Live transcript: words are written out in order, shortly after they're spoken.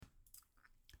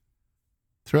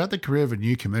Throughout the career of a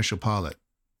new commercial pilot,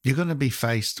 you're going to be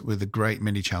faced with a great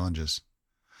many challenges.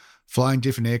 Flying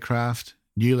different aircraft,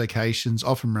 new locations,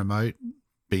 often remote,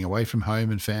 being away from home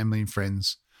and family and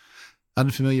friends,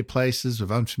 unfamiliar places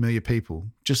with unfamiliar people,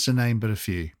 just to name but a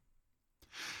few.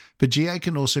 But GA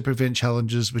can also prevent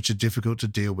challenges which are difficult to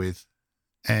deal with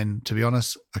and, to be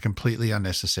honest, are completely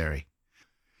unnecessary.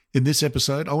 In this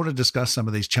episode, I want to discuss some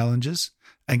of these challenges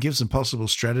and give some possible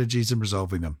strategies in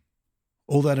resolving them.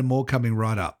 All that and more coming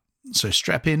right up. So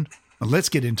strap in and let's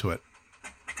get into it.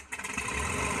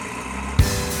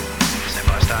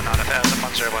 Standby star 9000,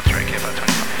 1013, Kilo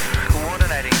 25.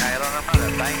 Coordinating Aileron, I'm on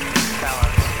a bank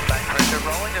balance, bank pressure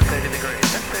rolling at 30 degrees.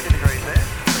 Is that 30 degrees there?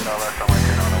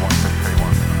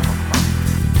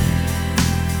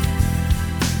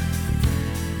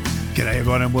 G'day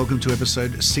everyone and welcome to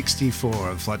episode 64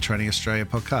 of the Flight Training Australia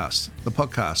podcast, the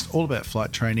podcast all about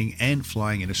flight training and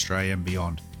flying in Australia and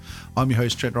beyond. I'm your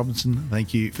host, Trent Robinson.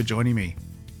 Thank you for joining me.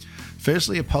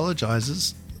 Firstly,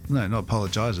 apologies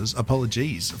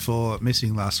for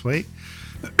missing last week.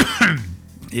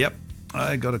 Yep,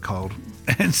 I got a cold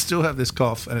and still have this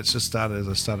cough, and it's just started as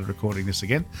I started recording this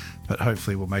again, but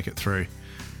hopefully we'll make it through.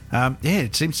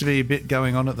 It seems to be a bit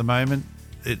going on at the moment.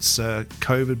 It's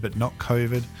COVID, but not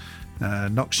COVID.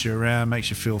 Knocks you around, makes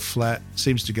you feel flat,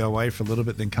 seems to go away for a little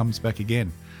bit, then comes back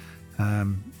again.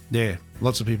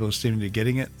 Lots of people are seeming to be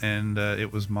getting it, and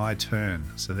it was my turn.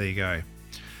 So there you go.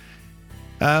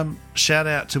 Shout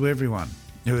out to everyone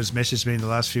who has messaged me in the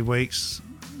last few weeks.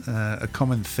 A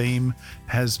common theme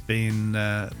has been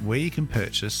where you can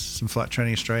purchase some Flight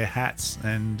Training Australia hats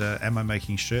and am I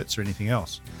making shirts or anything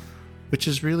else, which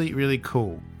is really, really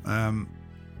cool.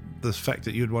 The fact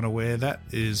that you'd want to wear that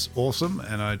is awesome,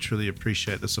 and I truly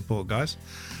appreciate the support, guys.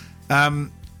 The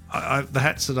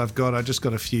hats that I've got, I just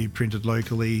got a few printed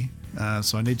locally,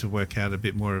 so I need to work out a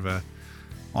bit more of a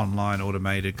online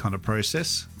automated kind of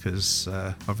process, because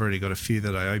I've already got a few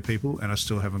that I owe people, and I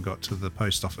still haven't got to the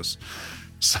post office.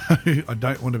 So I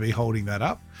don't want to be holding that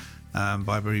up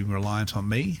by being reliant on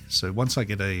me. So once I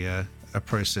get a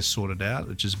process sorted out,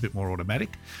 which is a bit more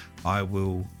automatic, I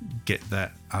will get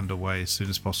that underway as soon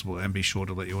as possible and be sure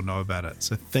to let you all know about it.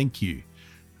 So thank you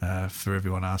for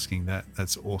everyone asking that.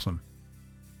 That's awesome.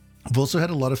 I've also had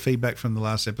a lot of feedback from the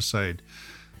last episode,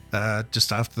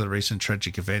 just after the recent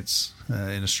tragic events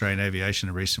in Australian aviation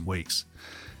in recent weeks.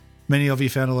 Many of you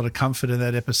found a lot of comfort in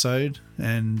that episode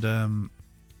and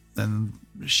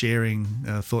sharing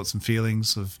thoughts and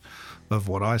feelings of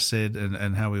what I said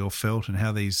and how we all felt and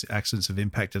how these accidents have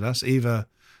impacted us, either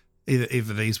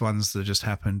these ones that just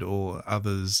happened or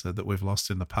others that we've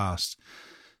lost in the past.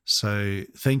 So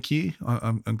thank you.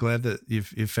 I'm glad that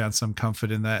you've found some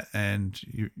comfort in that, and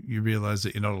you realize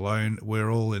that you're not alone.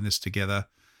 We're all in this together.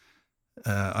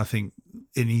 I think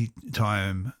any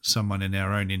time someone in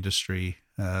our own industry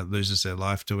loses their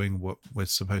life doing what we're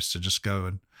supposed to just go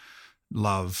and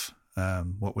love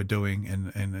what we're doing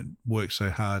and work so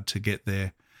hard to get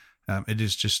there, it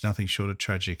is just nothing short of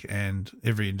tragic, and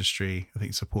every industry I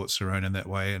think supports their own in that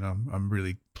way, and I'm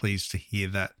really pleased to hear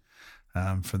that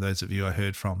from those of you I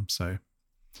heard from. So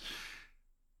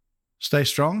stay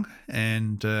strong,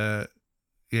 and I'm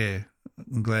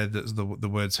glad that the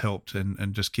words helped,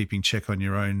 and just keeping check on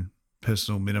your own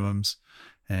personal minimums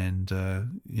and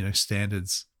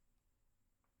standards.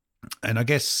 And I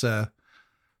guess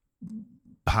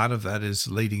part of that is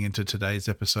leading into today's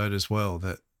episode as well,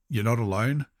 that you're not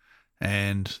alone,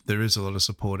 and there is a lot of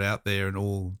support out there in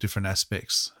all different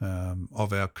aspects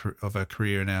of our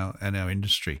career and our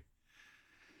industry.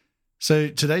 So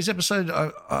today's episode,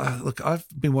 I've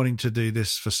been wanting to do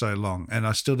this for so long, and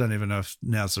I still don't even know if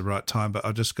now's the right time, but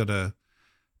I've just got to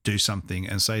do something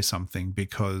and say something,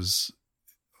 because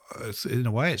in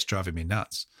a way it's driving me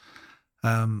nuts.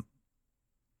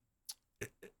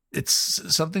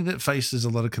 It's something that faces a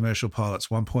lot of commercial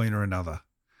pilots, one point or another.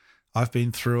 I've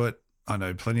been through it. I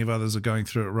know plenty of others are going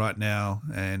through it right now,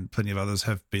 and plenty of others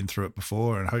have been through it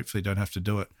before and hopefully don't have to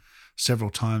do it several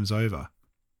times over.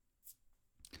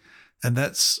 And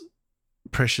that's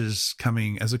pressures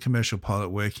coming as a commercial pilot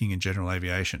working in general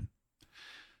aviation.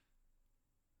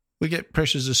 We get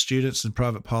pressures as students and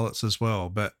private pilots as well,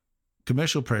 but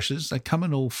commercial pressures, they come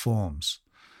in all forms,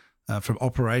 from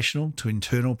operational to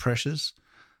internal pressures,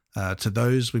 to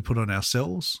those we put on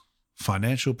ourselves,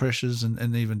 financial pressures,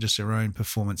 and even just our own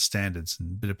performance standards and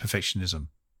a bit of perfectionism.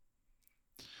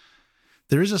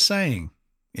 There is a saying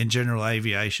in general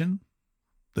aviation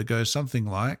that goes something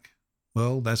like,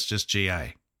 well, that's just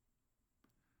GA.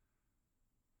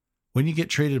 When you get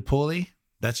treated poorly,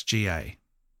 that's GA.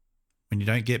 When you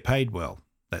don't get paid well,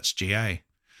 that's GA.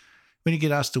 When you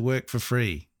get asked to work for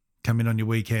free, come in on your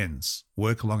weekends,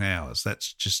 work long hours.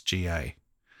 That's just GA.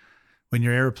 When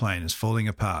your aeroplane is falling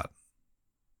apart,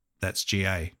 that's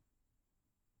GA.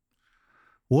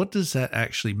 What does that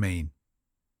actually mean?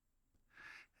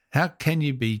 How can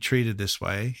you be treated this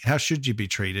way? How should you be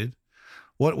treated?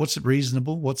 What's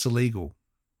reasonable? What's illegal?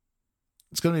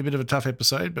 It's going to be a bit of a tough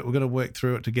episode, but we're going to work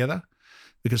through it together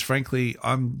because, frankly,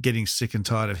 I'm getting sick and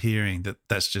tired of hearing that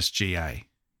that's just GA.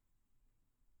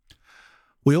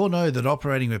 We all know that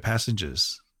operating with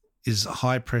passengers is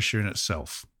high pressure in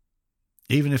itself,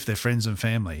 even if they're friends and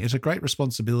family. It's a great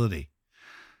responsibility.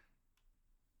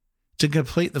 To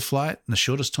complete the flight in the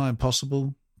shortest time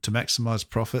possible, to maximize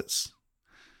profits,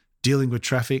 dealing with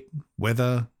traffic,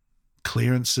 weather,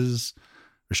 clearances,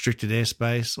 restricted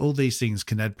airspace, all these things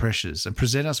can add pressures and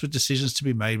present us with decisions to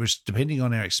be made which, depending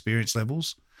on our experience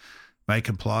levels, may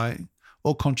comply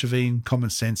or contravene common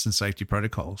sense and safety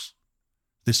protocols.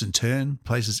 This in turn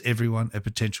places everyone at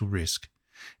potential risk,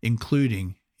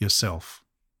 including yourself.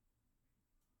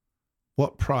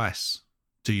 What price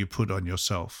do you put on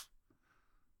yourself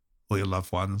or your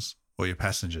loved ones or your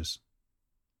passengers?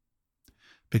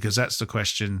 Because that's the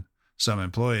question some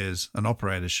employers and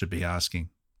operators should be asking,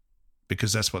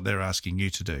 because that's what they're asking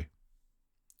you to do.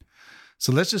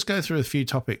 So let's just go through a few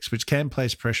topics which can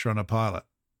place pressure on a pilot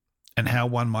and how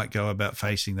one might go about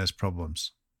facing those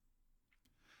problems.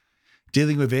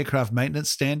 Dealing with aircraft maintenance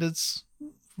standards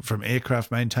from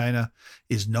aircraft maintainer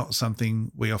is not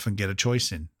something we often get a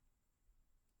choice in.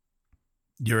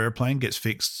 Your airplane gets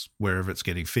fixed wherever it's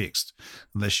getting fixed.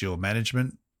 Unless you're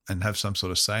management and have some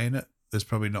sort of say in it, there's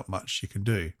probably not much you can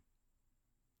do.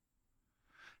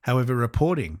 However,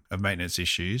 reporting of maintenance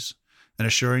issues and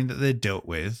assuring that they're dealt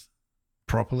with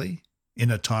properly,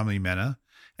 in a timely manner,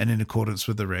 and in accordance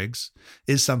with the regs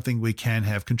is something we can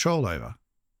have control over.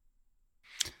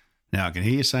 Now, I can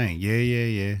hear you saying,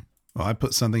 yeah. Well, I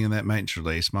put something in that maintenance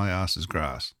release, my ass is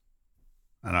grass.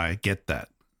 And I get that.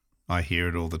 I hear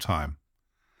it all the time.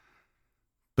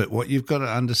 But what you've got to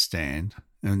understand,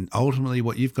 and ultimately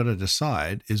what you've got to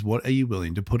decide, is what are you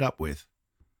willing to put up with?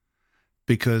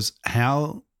 Because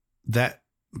how that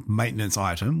maintenance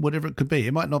item, whatever it could be,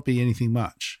 it might not be anything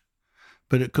much,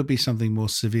 but it could be something more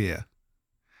severe.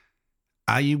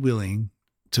 Are you willing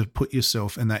to put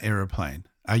yourself in that aeroplane?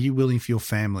 Are you willing for your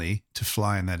family to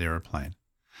fly in that aeroplane?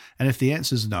 And if the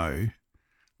answer is no,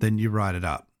 then you write it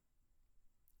up.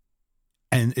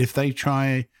 And if they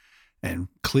try and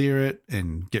clear it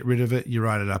and get rid of it, you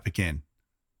write it up again.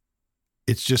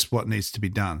 It's just what needs to be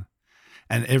done.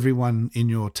 And everyone in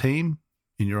your team,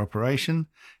 in your operation,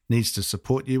 needs to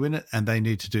support you in it, and they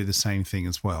need to do the same thing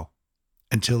as well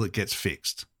until it gets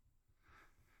fixed.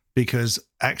 Because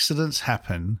accidents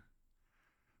happen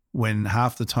when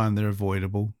half the time they're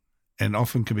avoidable and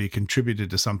often can be contributed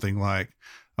to something like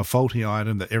a faulty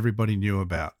item that everybody knew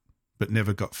about but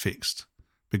never got fixed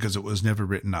because it was never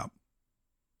written up.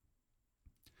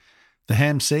 The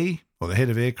HAM-C, or the Head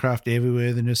of Aircraft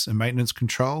Airworthiness and Maintenance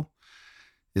Control,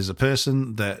 is a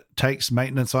person that takes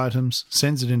maintenance items,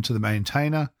 sends it into the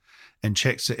maintainer, and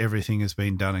checks that everything has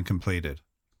been done and completed.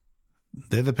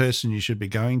 They're the person you should be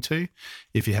going to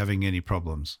if you're having any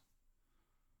problems.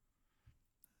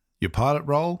 Your pilot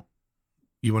role,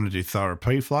 you want to do thorough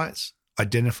pre-flights,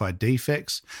 identify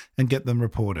defects, and get them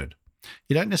reported.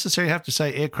 You don't necessarily have to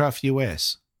say aircraft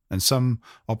US, and some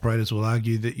operators will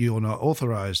argue that you're not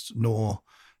authorized nor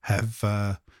have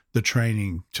the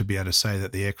training to be able to say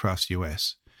that the aircraft's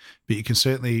US. But you can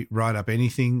certainly write up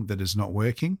anything that is not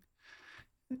working.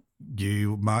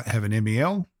 You might have an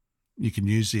MEL. You can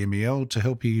use the MEL to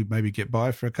help you maybe get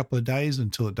by for a couple of days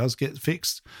until it does get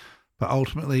fixed. But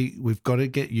ultimately, we've got to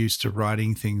get used to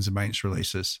writing things in maintenance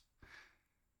releases.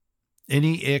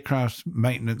 Any aircraft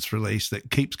maintenance release that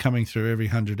keeps coming through every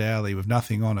 100 hourly with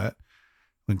nothing on it,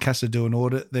 when CASA do an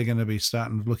audit, they're going to be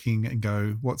starting looking and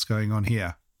go, what's going on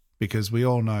here? Because we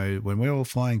all know when we're all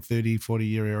flying 30,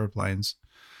 40-year airplanes,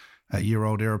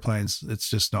 year-old airplanes, it's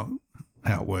just not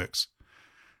how it works.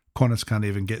 Qantas can't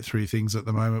even get through things at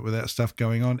the moment without stuff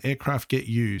going on. Aircraft get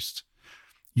used.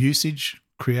 Usage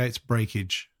creates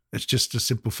breakage. It's just a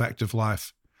simple fact of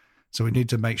life. So we need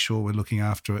to make sure we're looking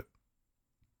after it.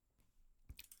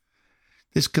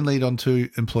 This can lead on to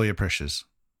employer pressures.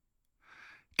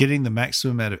 Getting the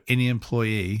maximum out of any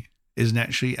employee is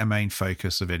naturally a main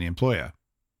focus of any employer.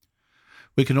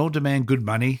 We can all demand good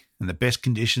money and the best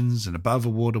conditions and above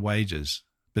award wages.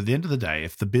 But at the end of the day,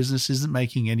 if the business isn't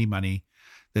making any money,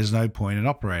 there's no point in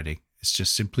operating. It's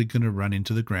just simply going to run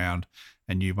into the ground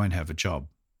and you won't have a job.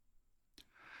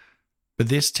 But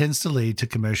this tends to lead to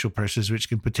commercial pressures which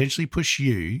can potentially push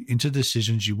you into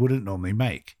decisions you wouldn't normally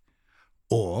make,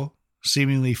 or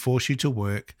seemingly force you to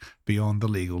work beyond the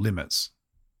legal limits.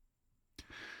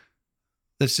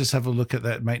 Let's just have a look at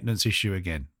that maintenance issue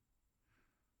again.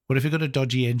 What if you've got a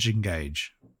dodgy engine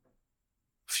gauge?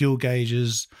 Fuel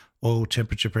gauges, oil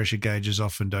temperature pressure gauges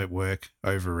often don't work,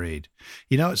 overread.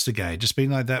 You know it's the gauge. It's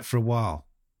been like that for a while.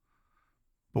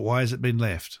 But why has it been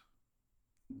left?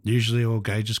 Usually oil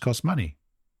gauges cost money.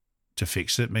 To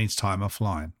fix it means time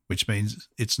offline, which means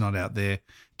it's not out there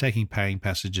taking paying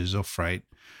passengers or freight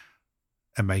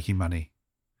and making money.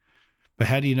 But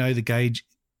how do you know the gauge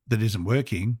that isn't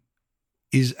working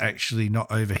is actually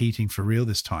not overheating for real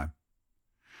this time?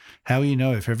 How will you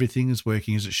know if everything is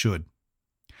working as it should?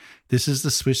 This is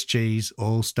the Swiss cheese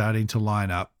all starting to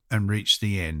line up and reach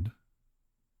the end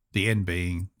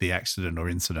being the accident or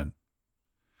incident.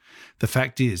 The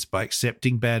fact is, by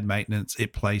accepting bad maintenance,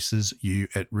 it places you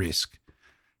at risk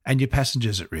and your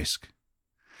passengers at risk.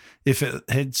 If it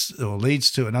heads or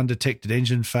leads to an undetected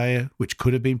engine failure, which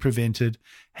could have been prevented,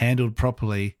 handled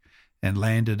properly, and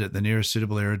landed at the nearest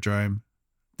suitable aerodrome,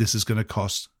 this is going to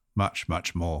cost much,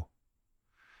 much more.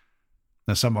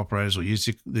 Now, some operators will use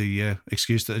the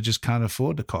excuse that they just can't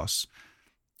afford the costs.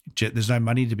 There's no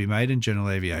money to be made in general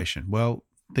aviation. Well,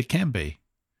 there can be.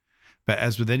 But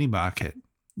as with any market,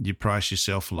 you price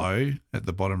yourself low at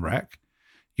the bottom rack,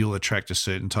 you'll attract a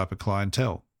certain type of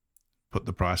clientele. Put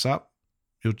the price up,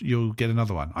 you'll get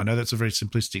another one. I know that's a very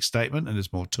simplistic statement and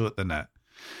there's more to it than that.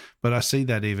 But I see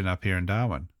that even up here in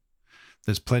Darwin.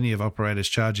 There's plenty of operators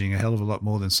charging a hell of a lot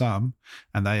more than some,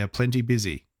 and they are plenty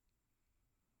busy.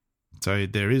 So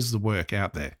there is the work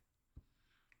out there.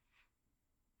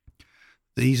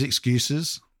 These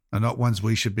excuses are not ones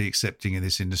we should be accepting in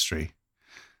this industry.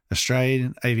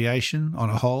 Australian aviation on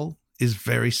a whole is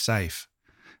very safe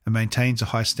and maintains a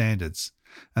high standards,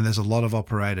 and there's a lot of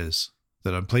operators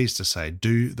that I'm pleased to say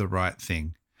do the right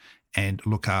thing and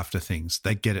look after things.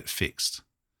 They get it fixed.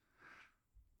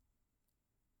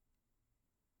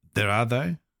 There are,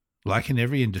 though, like in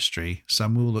every industry,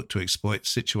 some will look to exploit the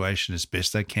situation as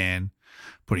best they can,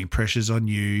 putting pressures on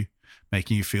you,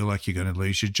 making you feel like you're going to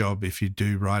lose your job if you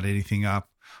do write anything up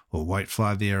or won't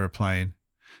fly the aeroplane.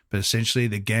 But essentially,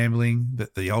 they're gambling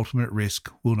that the ultimate risk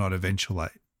will not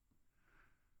eventuate.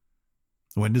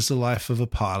 When does the life of a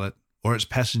pilot or its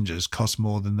passengers cost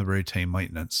more than the routine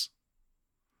maintenance?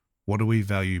 What do we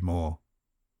value more?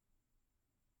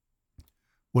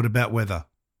 What about weather?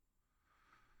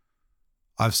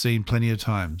 I've seen plenty of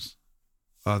times.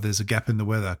 Oh, there's a gap in the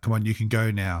weather. Come on, you can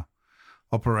go now.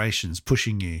 Operations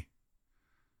pushing you.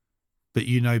 But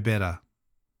you know better.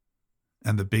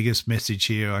 And the biggest message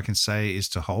here I can say is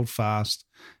to hold fast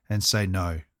and say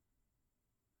no.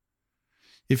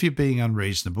 If you're being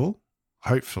unreasonable,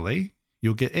 hopefully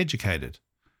you'll get educated.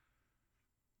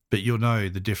 But you'll know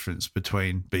the difference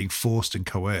between being forced and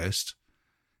coerced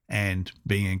and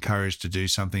being encouraged to do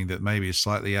something that maybe is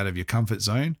slightly out of your comfort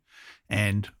zone,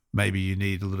 and maybe you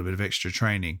need a little bit of extra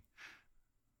training.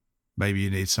 Maybe you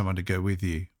need someone to go with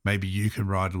you. Maybe you can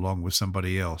ride along with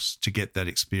somebody else to get that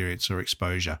experience or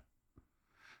exposure.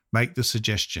 Make the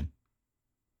suggestion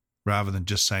rather than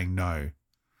just saying no. At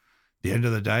the end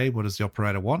of the day, what does the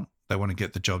operator want? They want to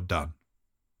get the job done.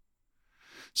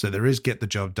 So there is get the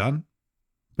job done,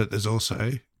 but there's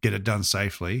also get it done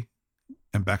safely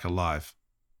and back alive.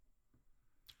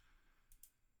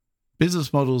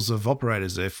 Business models of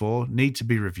operators, therefore, need to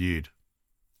be reviewed.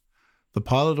 The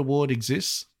Pilot Award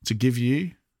exists to give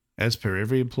you, as per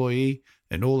every employee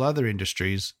and all other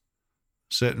industries,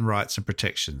 certain rights and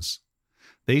protections.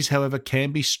 These, however,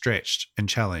 can be stretched and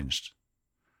challenged.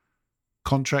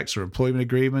 Contracts or employment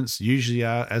agreements usually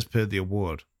are as per the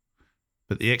award,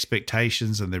 but the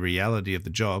expectations and the reality of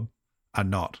the job are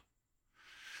not.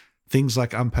 Things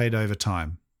like unpaid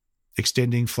overtime,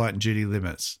 extending flight and duty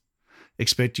limits,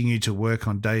 expecting you to work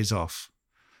on days off.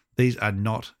 These are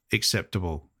not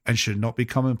acceptable and should not be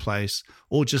commonplace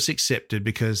or just accepted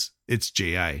because it's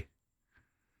GA.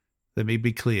 Let me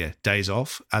be clear, days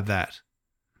off are that.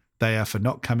 They are for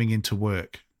not coming into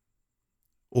work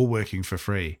or working for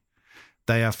free.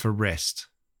 They are for rest.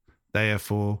 They are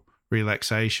for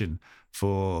relaxation,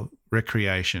 for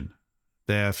recreation.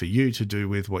 They are for you to do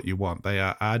with what you want. They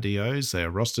are RDOs. They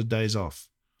are rostered days off.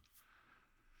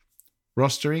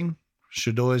 Rostering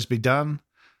should always be done,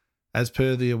 as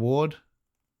per the award,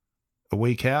 a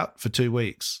week out for 2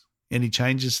 weeks. Any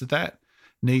changes to that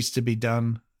needs to be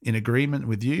done in agreement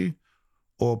with you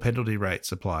or penalty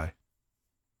rates apply.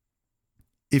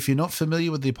 If you're not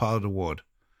familiar with the Pilot Award,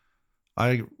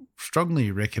 I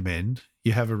strongly recommend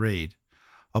you have a read.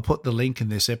 I'll put the link in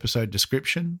this episode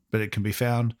description, but it can be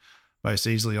found most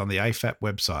easily on the AFAP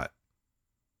website.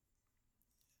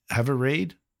 Have a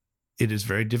read, It is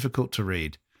very difficult to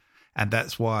read, and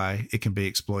that's why it can be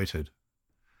exploited.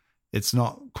 It's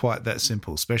not quite that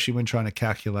simple, especially when trying to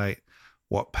calculate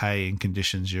what pay and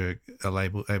conditions you're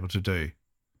able to do.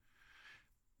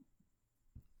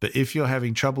 But if you're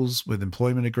having troubles with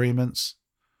employment agreements,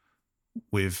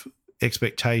 with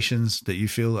expectations that you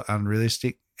feel are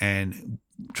unrealistic and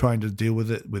trying to deal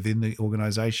with it within the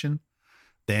organization,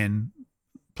 then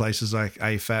places like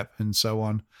AFAP and so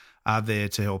on are there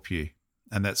to help you.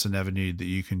 And that's an avenue that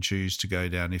you can choose to go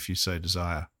down if you so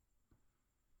desire.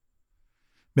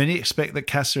 Many expect that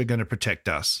CASA are going to protect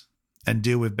us and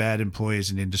deal with bad employers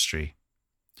in industry.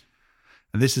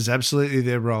 And this is absolutely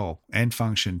their role and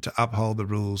function, to uphold the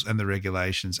rules and the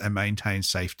regulations and maintain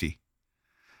safety.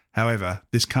 However,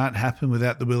 this can't happen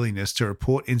without the willingness to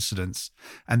report incidents,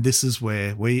 and this is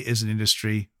where we as an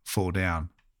industry fall down.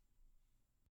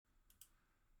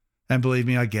 And believe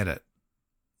me, I get it.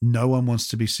 No one wants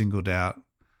to be singled out,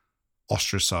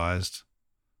 ostracized.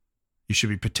 You should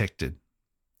be protected.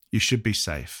 You should be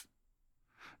safe.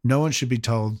 No one should be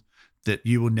told that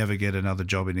you will never get another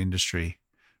job in industry,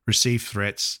 receive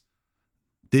threats.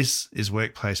 This is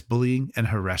workplace bullying and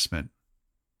harassment,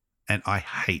 and I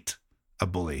hate a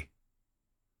bully.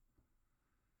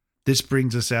 This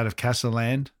brings us out of CASA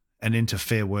land and into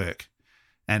Fair Work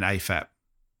and AFAP.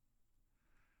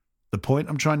 The point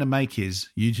I'm trying to make is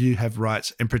you do have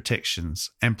rights and protections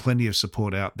and plenty of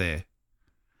support out there,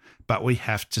 but we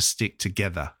have to stick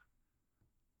together.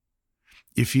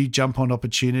 If you jump on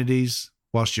opportunities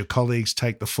whilst your colleagues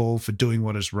take the fall for doing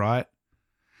what is right,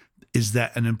 is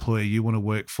that an employer you want to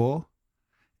work for?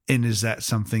 And is that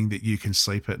something that you can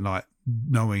sleep at night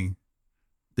knowing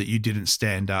that you didn't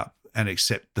stand up and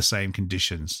accept the same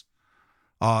conditions?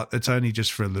 Oh, it's only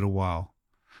just for a little while,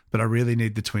 but I really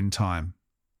need the twin time.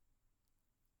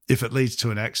 If it leads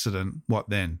to an accident, what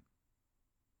then?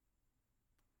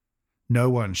 No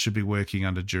one should be working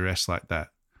under duress like that.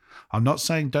 I'm not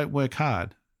saying don't work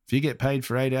hard. If you get paid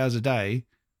for 8 hours a day,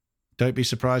 don't be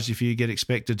surprised if you get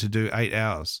expected to do 8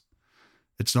 hours.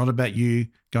 It's not about you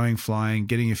going flying,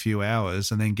 getting a few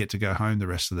hours, and then get to go home the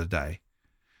rest of the day.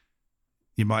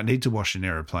 You might need to wash an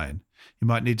aeroplane. You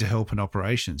might need to help in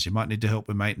operations. You might need to help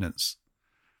with maintenance.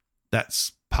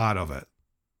 That's part of it.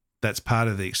 That's part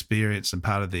of the experience and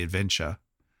part of the adventure,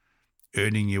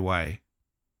 earning your way.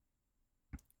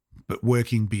 But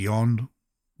working beyond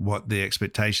what the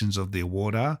expectations of the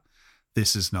award are,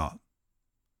 this is not.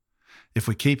 If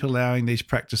we keep allowing these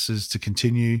practices to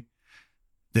continue,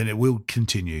 then it will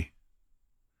continue.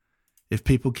 If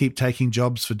people keep taking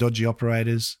jobs for dodgy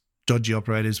operators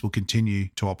will continue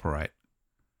to operate.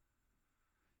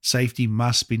 Safety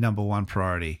must be number one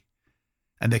priority,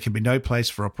 and there can be no place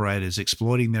for operators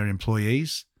exploiting their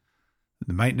employees,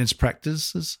 the maintenance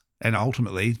practices, and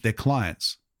ultimately their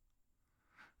clients.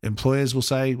 Employers will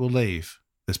say, we'll leave.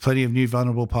 There's plenty of new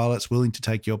vulnerable pilots willing to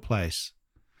take your place.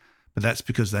 But that's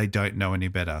because they don't know any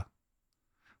better.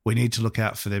 We need to look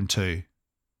out for them too.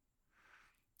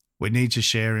 We need to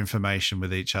share information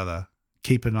with each other,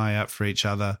 keep an eye out for each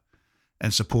other,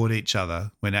 and support each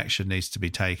other when action needs to be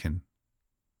taken.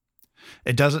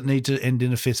 It doesn't need to end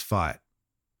in a fist fight,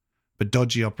 but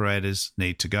dodgy operators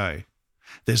need to go.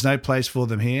 There's no place for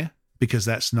them here because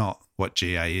that's not what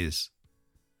GA is.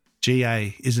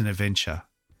 GA is an adventure.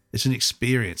 It's an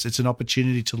experience. It's an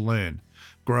opportunity to learn,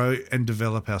 grow, and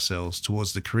develop ourselves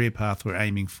towards the career path we're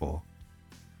aiming for.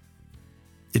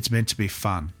 It's meant to be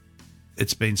fun.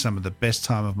 It's been some of the best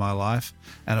time of my life,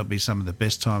 and it'll be some of the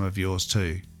best time of yours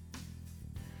too.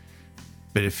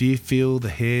 But if you feel the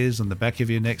hairs on the back of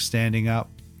your neck standing up,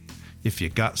 if your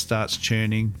gut starts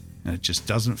churning and it just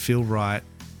doesn't feel right,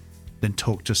 then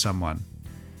talk to someone.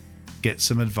 Get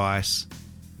some advice,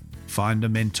 find a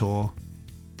mentor,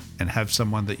 and have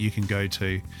someone that you can go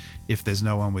to if there's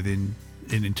no one within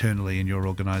and internally in your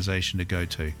organisation to go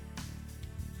to.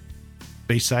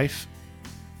 Be safe,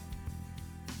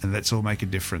 and let's all make a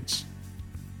difference.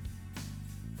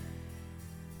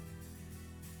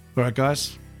 All right,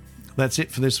 guys, that's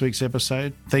it for this week's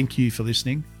episode. Thank you for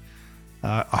listening.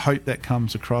 I hope that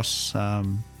comes across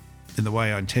in the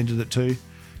way I intended it to,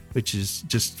 which is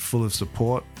just full of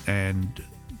support, and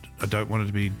I don't want it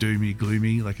to be doomy,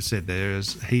 gloomy. Like I said,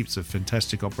 there's heaps of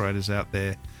fantastic operators out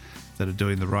there that are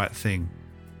doing the right thing.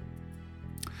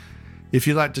 If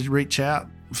you'd like to reach out,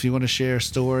 if you want to share a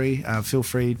story, feel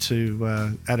free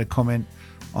to add a comment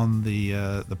on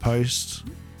the post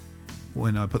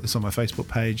when I put this on my Facebook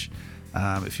page.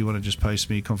 If you want to just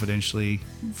post me confidentially,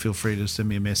 feel free to send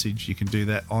me a message. You can do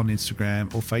that on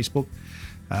Instagram or Facebook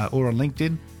or on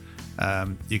LinkedIn.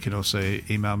 You can also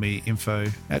email me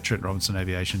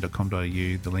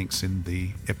info@trentrobinsonaviation.com.au. The link's in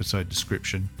the episode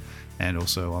description and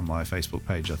also on my Facebook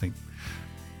page. I think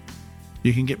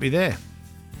you can get me there.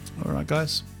 All right,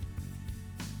 guys.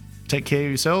 Take care of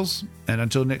yourselves, and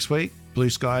until next week, blue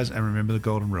skies, and remember the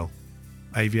golden rule.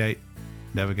 Aviate,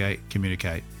 navigate,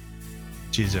 communicate.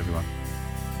 Cheers, everyone.